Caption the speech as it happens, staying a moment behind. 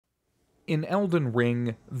In Elden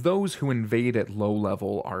Ring, those who invade at low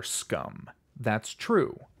level are scum. That's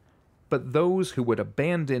true. But those who would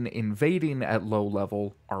abandon invading at low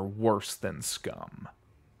level are worse than scum.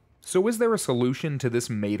 So is there a solution to this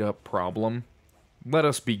made-up problem? Let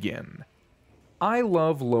us begin. I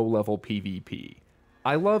love low-level PvP.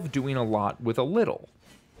 I love doing a lot with a little.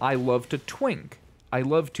 I love to twink. I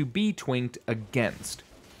love to be twinked against.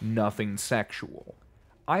 Nothing sexual.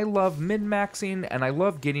 I love min-maxing, and I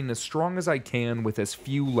love getting as strong as I can with as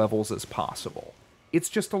few levels as possible. It's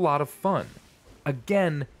just a lot of fun.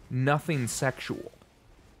 Again, nothing sexual.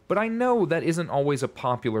 But I know that isn't always a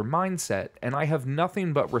popular mindset, and I have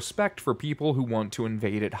nothing but respect for people who want to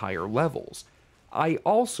invade at higher levels. I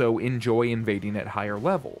also enjoy invading at higher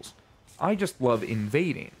levels. I just love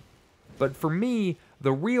invading. But for me,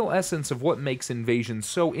 the real essence of what makes invasion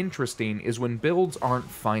so interesting is when builds aren't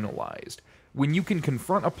finalized, when you can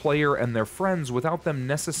confront a player and their friends without them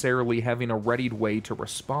necessarily having a readied way to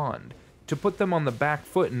respond, to put them on the back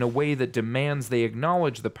foot in a way that demands they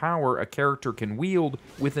acknowledge the power a character can wield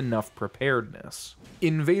with enough preparedness.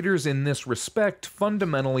 Invaders in this respect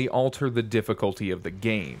fundamentally alter the difficulty of the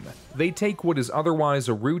game. They take what is otherwise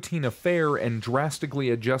a routine affair and drastically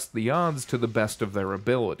adjust the odds to the best of their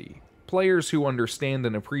ability. Players who understand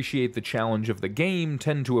and appreciate the challenge of the game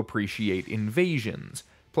tend to appreciate invasions.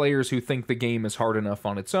 Players who think the game is hard enough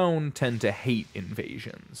on its own tend to hate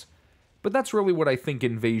invasions. But that's really what I think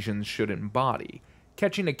invasions should embody,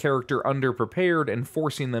 catching a character underprepared and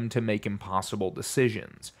forcing them to make impossible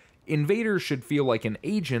decisions. Invaders should feel like an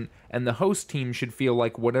agent, and the host team should feel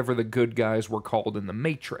like whatever the good guys were called in the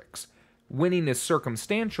Matrix. Winning is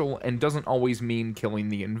circumstantial and doesn't always mean killing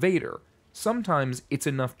the invader. Sometimes it's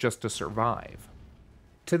enough just to survive.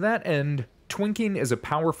 To that end, twinking is a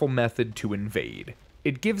powerful method to invade.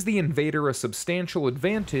 It gives the invader a substantial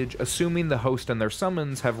advantage, assuming the host and their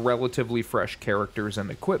summons have relatively fresh characters and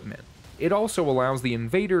equipment. It also allows the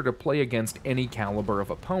invader to play against any caliber of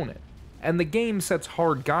opponent. And the game sets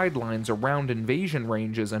hard guidelines around invasion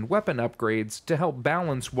ranges and weapon upgrades to help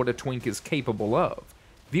balance what a twink is capable of.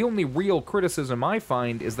 The only real criticism I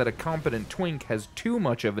find is that a competent twink has too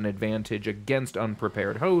much of an advantage against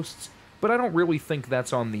unprepared hosts, but I don't really think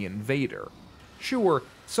that's on the invader. Sure,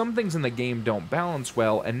 some things in the game don't balance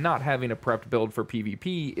well, and not having a prepped build for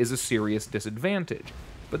PvP is a serious disadvantage,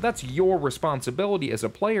 but that's your responsibility as a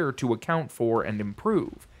player to account for and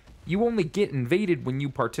improve. You only get invaded when you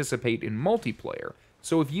participate in multiplayer,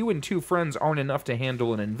 so if you and two friends aren't enough to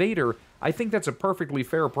handle an invader, I think that's a perfectly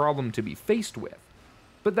fair problem to be faced with.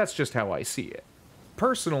 But that's just how I see it.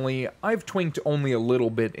 Personally, I've twinked only a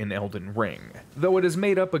little bit in Elden Ring, though it has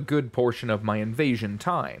made up a good portion of my invasion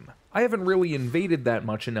time. I haven't really invaded that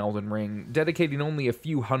much in Elden Ring, dedicating only a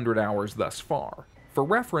few hundred hours thus far. For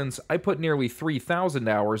reference, I put nearly 3,000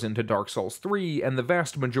 hours into Dark Souls 3, and the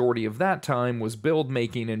vast majority of that time was build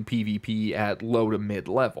making and PvP at low to mid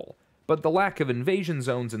level. But the lack of invasion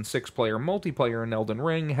zones and 6-player multiplayer in Elden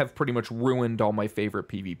Ring have pretty much ruined all my favorite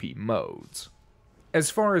PvP modes. As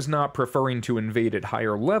far as not preferring to invade at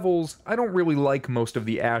higher levels, I don't really like most of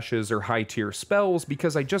the ashes or high-tier spells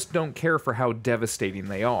because I just don't care for how devastating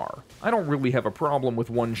they are. I don't really have a problem with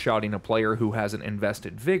one-shotting a player who hasn't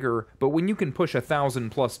invested vigor, but when you can push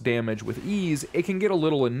 1,000+ damage with ease, it can get a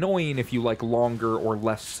little annoying if you like longer or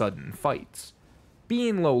less sudden fights.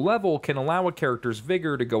 Being low level can allow a character's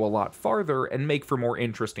vigor to go a lot farther and make for more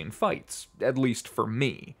interesting fights, at least for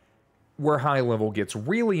me. Where high level gets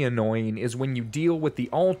really annoying is when you deal with the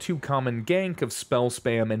all-too-common gank of spell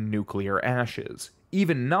spam and nuclear ashes.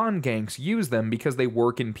 Even non-ganks use them because they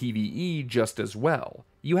work in PvE just as well.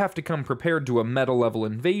 You have to come prepared to a meta-level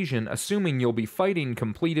invasion assuming you'll be fighting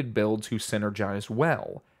completed builds who synergize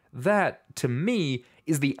well. That, to me,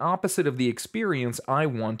 is the opposite of the experience I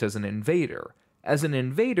want as an invader. As an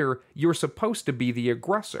invader, you're supposed to be the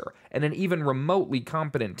aggressor, and an even remotely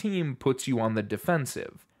competent team puts you on the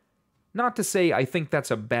defensive. Not to say I think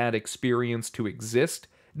that's a bad experience to exist,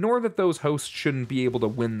 nor that those hosts shouldn't be able to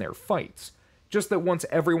win their fights. Just that once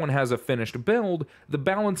everyone has a finished build, the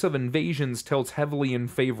balance of invasions tilts heavily in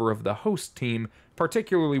favor of the host team,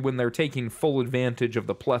 particularly when they're taking full advantage of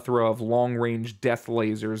the plethora of long-range death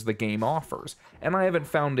lasers the game offers, and I haven't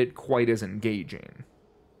found it quite as engaging.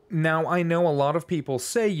 Now, I know a lot of people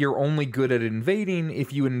say you're only good at invading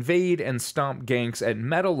if you invade and stomp ganks at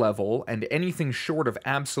meta level, and anything short of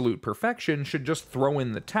absolute perfection should just throw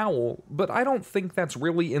in the towel, but I don't think that's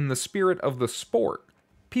really in the spirit of the sport.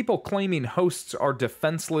 People claiming hosts are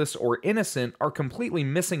defenseless or innocent are completely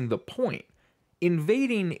missing the point.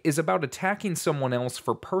 Invading is about attacking someone else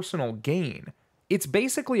for personal gain. It's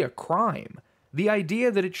basically a crime. The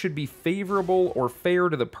idea that it should be favorable or fair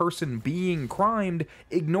to the person being crimed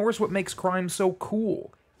ignores what makes crime so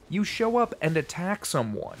cool. You show up and attack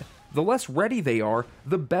someone. The less ready they are,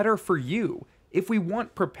 the better for you. If we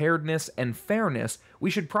want preparedness and fairness, we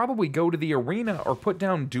should probably go to the arena or put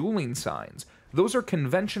down dueling signs. Those are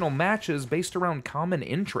conventional matches based around common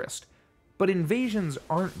interest. But invasions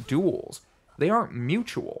aren't duels. They aren't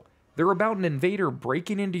mutual. They're about an invader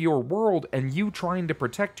breaking into your world and you trying to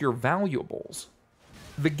protect your valuables.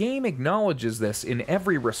 The game acknowledges this in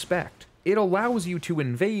every respect. It allows you to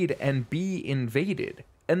invade and be invaded.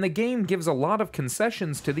 And the game gives a lot of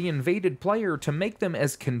concessions to the invaded player to make them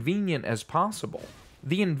as convenient as possible.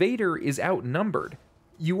 The invader is outnumbered.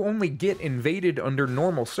 You only get invaded under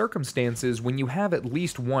normal circumstances when you have at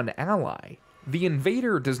least one ally. The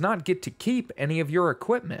invader does not get to keep any of your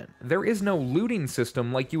equipment. There is no looting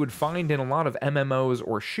system like you would find in a lot of MMOs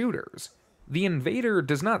or shooters. The invader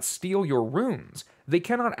does not steal your runes. They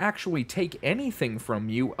cannot actually take anything from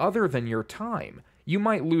you other than your time. You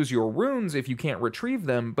might lose your runes if you can't retrieve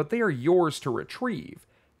them, but they are yours to retrieve.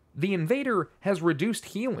 The invader has reduced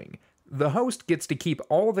healing. The host gets to keep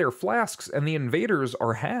all their flasks and the invaders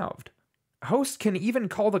are halved. Hosts can even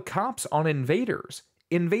call the cops on invaders.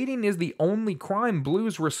 Invading is the only crime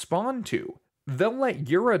blues respond to. They'll let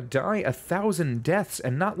Yura die 1,000 deaths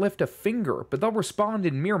and not lift a finger, but they'll respond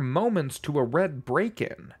in mere moments to a red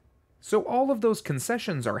break-in. So all of those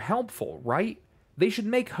concessions are helpful, right? They should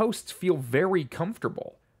make hosts feel very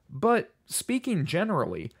comfortable. But, speaking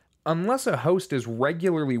generally, unless a host is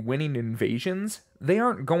regularly winning invasions, they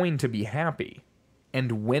aren't going to be happy.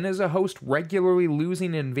 And when is a host regularly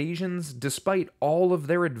losing invasions despite all of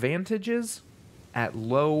their advantages? At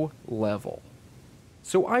low level.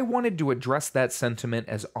 So I wanted to address that sentiment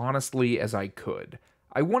as honestly as I could.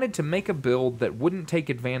 I wanted to make a build that wouldn't take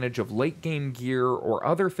advantage of late game gear or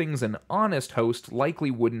other things an honest host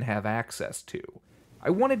likely wouldn't have access to. I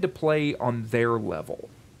wanted to play on their level,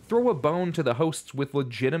 throw a bone to the hosts with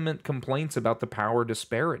legitimate complaints about the power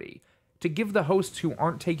disparity, to give the hosts who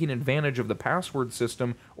aren't taking advantage of the password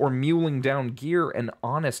system or muling down gear an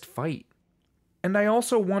honest fight. And I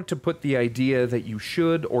also want to put the idea that you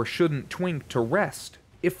should or shouldn't twink to rest,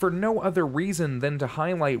 if for no other reason than to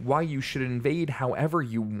highlight why you should invade however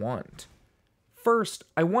you want. First,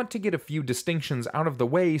 I want to get a few distinctions out of the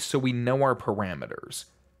way so we know our parameters.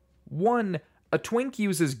 1. A twink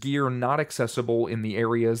uses gear not accessible in the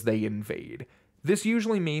areas they invade. This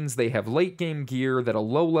usually means they have late game gear that a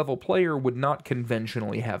low-level player would not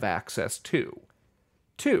conventionally have access to.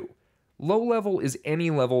 2. Low level is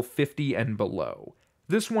any level 50 and below.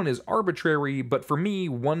 This one is arbitrary, but for me,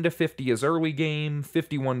 1 to 50 is early game,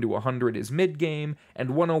 51 to 100 is mid game,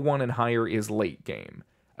 and 101 and higher is late game.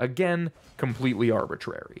 Again, completely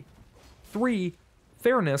arbitrary. 3.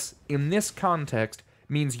 Fairness, in this context,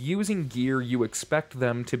 means using gear you expect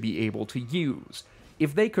them to be able to use.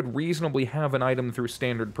 If they could reasonably have an item through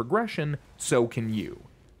standard progression, so can you.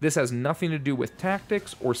 This has nothing to do with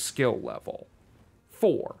tactics or skill level.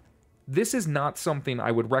 4. This is not something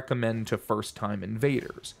I would recommend to first-time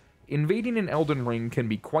invaders. Invading an Elden Ring can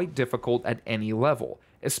be quite difficult at any level,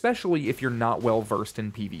 especially if you're not well versed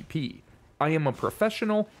in PvP. I am a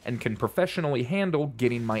professional and can professionally handle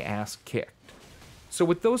getting my ass kicked. So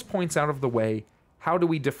with those points out of the way, how do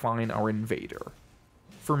we define our invader?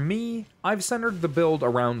 For me, I've centered the build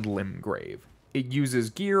around Limgrave. It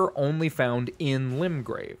uses gear only found in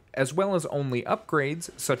Limgrave, as well as only upgrades,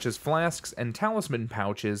 such as flasks and talisman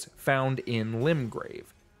pouches, found in Limgrave.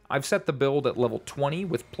 I've set the build at level 20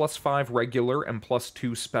 with +5 regular and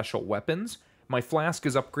 +2 special weapons. My flask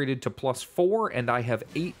is upgraded to +4, and I have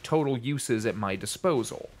 8 total uses at my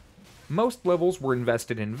disposal. Most levels were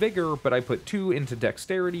invested in Vigor, but I put 2 into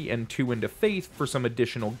Dexterity and 2 into Faith for some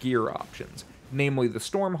additional gear options, namely the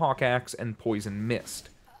Stormhawk Axe and Poison Mist.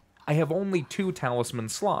 I have only 2 talisman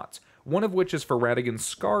slots, one of which is for Radigan's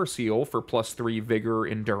Scar Seal for +3 Vigor,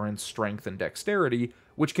 Endurance, Strength, and Dexterity,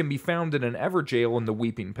 which can be found in an Everjail in the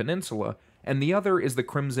Weeping Peninsula, and the other is the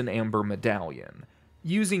Crimson Amber Medallion.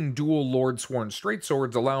 Using dual Lordsworn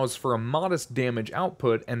Straightswords allows for a modest damage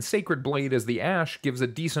output, and Sacred Blade as the Ash gives a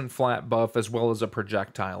decent flat buff as well as a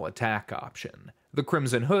projectile attack option. The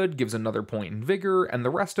Crimson Hood gives another point in Vigor, and the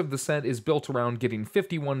rest of the set is built around getting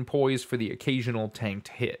 51 poise for the occasional tanked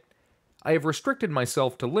hit. I have restricted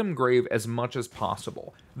myself to Limgrave as much as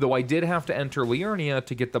possible, though I did have to enter Liurnia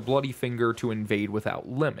to get the Bloody Finger to invade without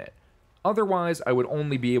limit. Otherwise, I would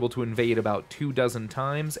only be able to invade about 24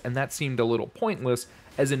 times, and that seemed a little pointless,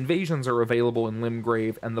 as invasions are available in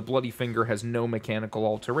Limgrave and the Bloody Finger has no mechanical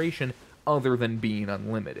alteration other than being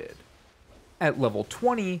unlimited. At level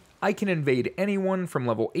 20, I can invade anyone from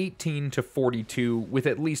level 18 to 42 with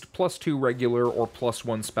at least +2 regular or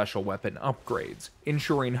 +1 special weapon upgrades,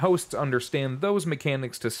 ensuring hosts understand those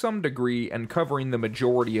mechanics to some degree and covering the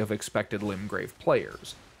majority of expected Limgrave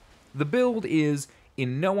players. The build is,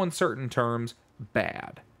 in no uncertain terms,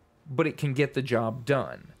 bad, but it can get the job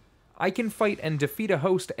done. I can fight and defeat a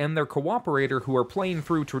host and their cooperator who are playing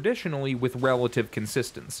through traditionally with relative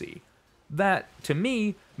consistency. That, to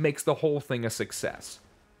me, makes the whole thing a success.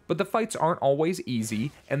 But the fights aren't always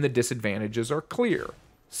easy, and the disadvantages are clear.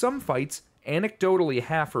 Some fights, anecdotally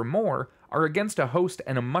half or more, are against a host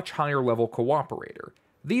and a much higher level cooperator.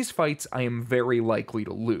 These fights I am very likely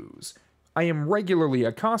to lose. I am regularly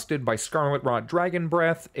accosted by Scarlet Rot Dragon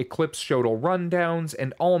Breath, Eclipse Shodal rundowns,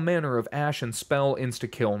 and all manner of Ash and Spell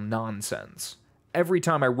insta-kill nonsense. Every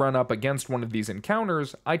time I run up against one of these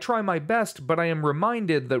encounters, I try my best, but I am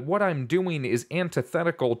reminded that what I'm doing is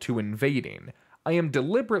antithetical to invading. I am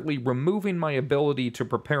deliberately removing my ability to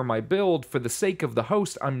prepare my build for the sake of the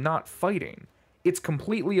host I'm not fighting. It's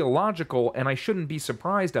completely illogical, and I shouldn't be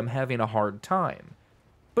surprised I'm having a hard time.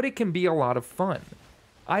 But it can be a lot of fun.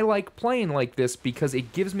 I like playing like this because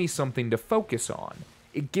it gives me something to focus on.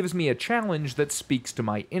 It gives me a challenge that speaks to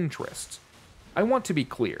my interests. I want to be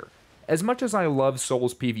clear. As much as I love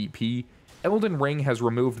Souls PvP, Elden Ring has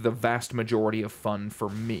removed the vast majority of fun for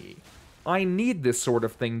me. I need this sort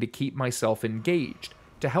of thing to keep myself engaged,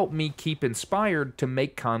 to help me keep inspired to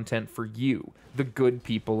make content for you, the good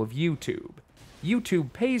people of YouTube.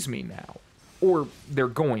 YouTube pays me now. Or they're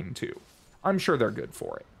going to. I'm sure they're good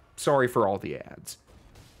for it. Sorry for all the ads.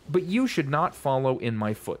 But you should not follow in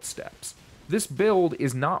my footsteps. This build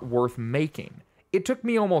is not worth making. It took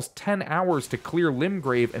me almost 10 hours to clear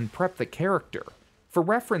Limgrave and prep the character. For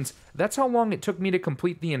reference, that's how long it took me to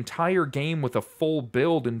complete the entire game with a full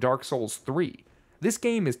build in Dark Souls 3. This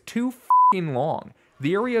game is too f***ing long.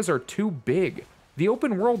 The areas are too big. The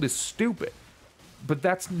open world is stupid. But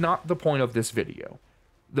that's not the point of this video.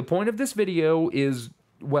 The point of this video is,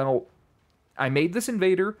 well, I made this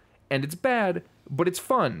invader, and it's bad, but it's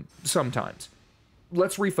fun sometimes.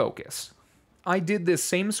 Let's refocus. I did this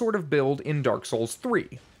same sort of build in Dark Souls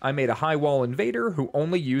 3. I made a high wall invader who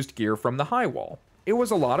only used gear from the high wall. It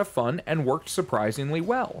was a lot of fun and worked surprisingly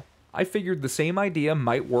well. I figured the same idea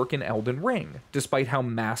might work in Elden Ring, despite how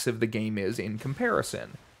massive the game is in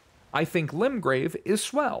comparison. I think Limgrave is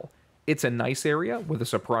swell. It's a nice area with a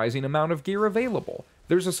surprising amount of gear available.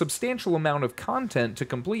 There's a substantial amount of content to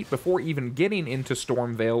complete before even getting into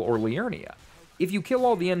Stormvale or Liurnia. If you kill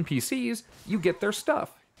all the NPCs, you get their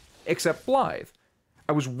stuff. Except Blythe.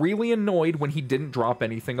 I was really annoyed when he didn't drop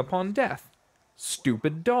anything upon death.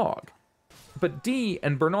 Stupid dog. But Dee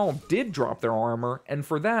and Bernal did drop their armor, and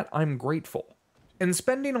for that I'm grateful. And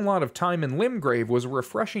spending a lot of time in Limgrave was a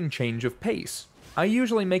refreshing change of pace. I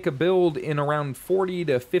usually make a build in around 40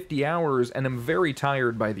 to 50 hours and am very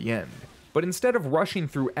tired by the end. But instead of rushing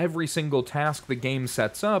through every single task the game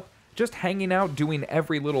sets up, just hanging out doing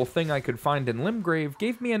every little thing I could find in Limgrave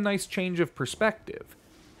gave me a nice change of perspective.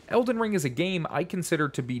 Elden Ring is a game I consider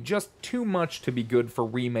to be just too much to be good for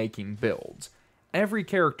remaking builds. Every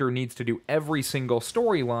character needs to do every single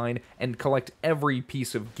storyline and collect every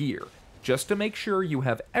piece of gear, just to make sure you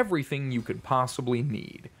have everything you could possibly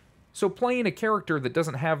need. So playing a character that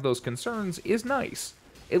doesn't have those concerns is nice.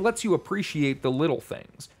 It lets you appreciate the little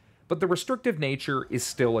things, but the restrictive nature is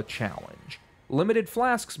still a challenge. Limited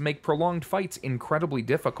flasks make prolonged fights incredibly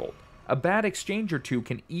difficult. A bad exchange or two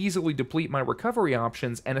can easily deplete my recovery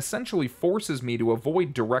options and essentially forces me to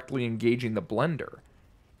avoid directly engaging the blender.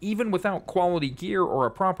 Even without quality gear or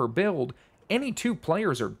a proper build, any two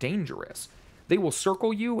players are dangerous. They will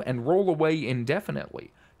circle you and roll away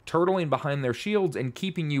indefinitely, turtling behind their shields and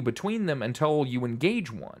keeping you between them until you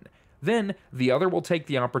engage one. Then, the other will take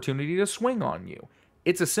the opportunity to swing on you.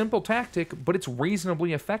 It's a simple tactic, but it's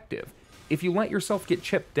reasonably effective. If you let yourself get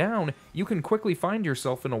chipped down, you can quickly find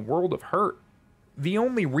yourself in a world of hurt. The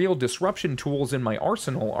only real disruption tools in my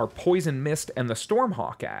arsenal are Poison Mist and the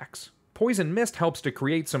Stormhawk Axe. Poison Mist helps to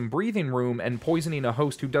create some breathing room, and poisoning a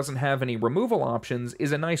host who doesn't have any removal options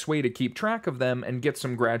is a nice way to keep track of them and get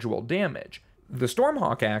some gradual damage. The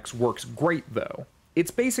Stormhawk Axe works great though.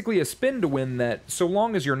 It's basically a spin to win that, so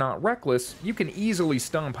long as you're not reckless, you can easily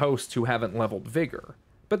stomp hosts who haven't leveled Vigor.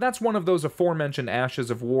 But that's one of those aforementioned ashes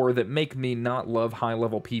of war that make me not love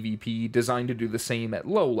high-level PvP designed to do the same at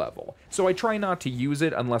low level, so I try not to use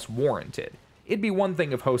it unless warranted. It'd be one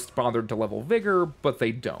thing if hosts bothered to level Vigor, but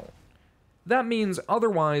they don't. That means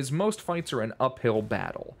otherwise most fights are an uphill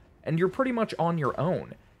battle, and you're pretty much on your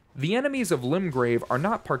own. The enemies of Limgrave are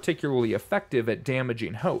not particularly effective at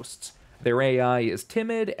damaging hosts. Their AI is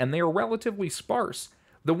timid, and they are relatively sparse.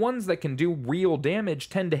 The ones that can do real damage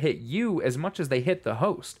tend to hit you as much as they hit the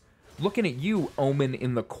host. Looking at you, Omen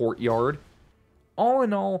in the courtyard. All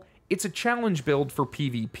in all, it's a challenge build for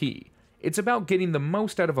PvP. It's about getting the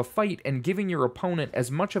most out of a fight and giving your opponent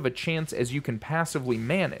as much of a chance as you can passively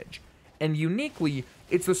manage. And uniquely,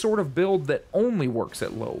 it's the sort of build that only works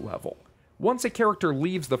at low level. Once a character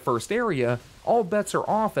leaves the first area, all bets are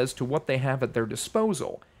off as to what they have at their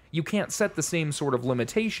disposal. You can't set the same sort of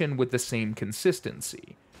limitation with the same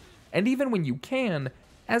consistency. And even when you can,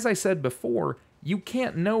 as I said before, you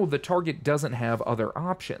can't know the target doesn't have other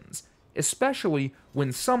options, especially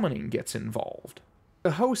when summoning gets involved.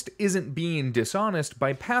 The host isn't being dishonest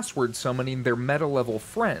by password summoning their meta-level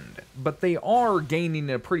friend, but they are gaining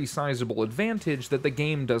a pretty sizable advantage that the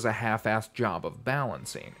game does a half-assed job of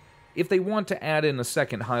balancing. If they want to add in a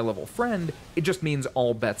second high-level friend, it just means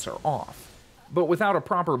all bets are off. But without a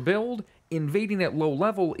proper build, invading at low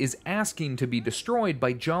level is asking to be destroyed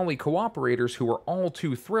by jolly cooperators who are all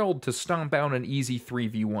too thrilled to stomp out an easy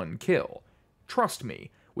 3v1 kill. Trust me,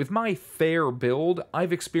 with my fair build,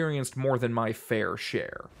 I've experienced more than my fair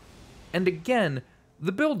share. And again,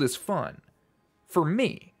 the build is fun. For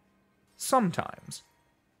me. Sometimes.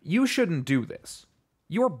 You shouldn't do this.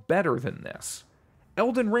 You're better than this.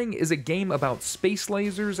 Elden Ring is a game about space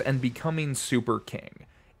lasers and becoming Super King.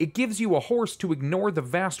 It gives you a horse to ignore the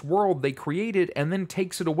vast world they created and then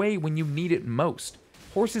takes it away when you need it most.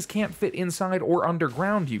 Horses can't fit inside or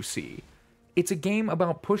underground, you see. It's a game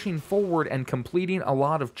about pushing forward and completing a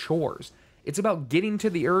lot of chores. It's about getting to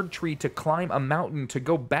the Erd Tree to climb a mountain to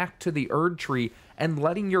go back to the Erd Tree and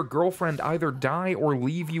letting your girlfriend either die or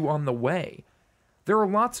leave you on the way. There are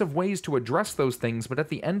lots of ways to address those things, but at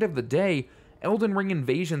the end of the day, Elden Ring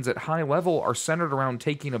invasions at high level are centered around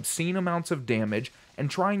taking obscene amounts of damage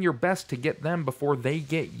and trying your best to get them before they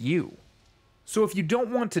get you. So if you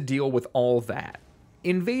don't want to deal with all that,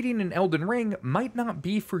 invading in Elden Ring might not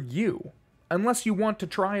be for you. Unless you want to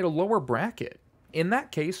try at a lower bracket. In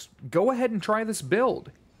that case, go ahead and try this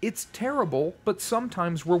build. It's terrible, but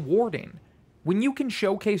sometimes rewarding. When you can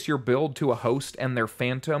showcase your build to a host and their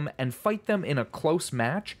phantom and fight them in a close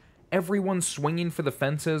match, everyone swinging for the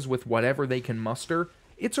fences with whatever they can muster,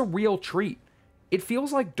 it's a real treat. It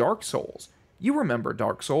feels like Dark Souls. You remember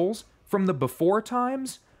Dark Souls from the before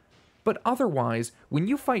times? But otherwise, when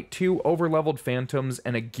you fight two overleveled phantoms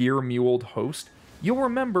and a gear-muled host, you'll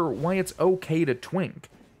remember why it's okay to twink.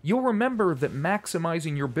 You'll remember that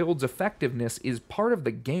maximizing your build's effectiveness is part of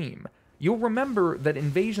the game. You'll remember that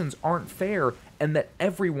invasions aren't fair and that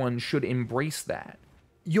everyone should embrace that.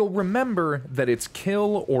 You'll remember that it's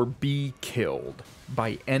kill or be killed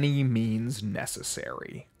by any means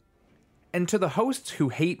necessary. And to the hosts who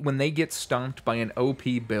hate when they get stomped by an OP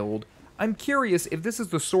build, I'm curious if this is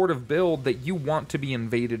the sort of build that you want to be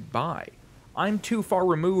invaded by. I'm too far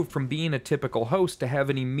removed from being a typical host to have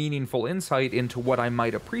any meaningful insight into what I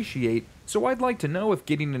might appreciate, so I'd like to know if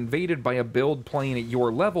getting invaded by a build playing at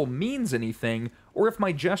your level means anything, or if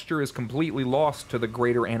my gesture is completely lost to the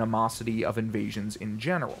greater animosity of invasions in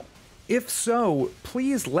general. If so,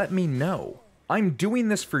 please let me know. I'm doing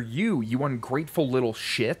this for you, you ungrateful little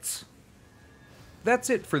shits. That's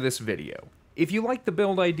it for this video. If you like the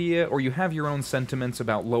build idea, or you have your own sentiments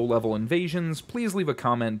about low-level invasions, please leave a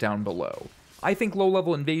comment down below. I think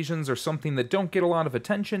low-level invasions are something that don't get a lot of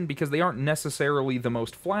attention because they aren't necessarily the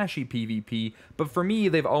most flashy PvP, but for me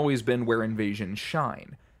they've always been where invasions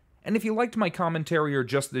shine. And if you liked my commentary or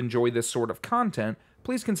just enjoy this sort of content,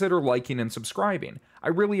 please consider liking and subscribing. I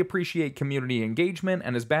really appreciate community engagement,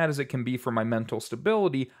 and as bad as it can be for my mental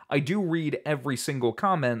stability, I do read every single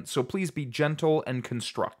comment, so please be gentle and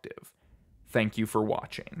constructive. Thank you for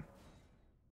watching.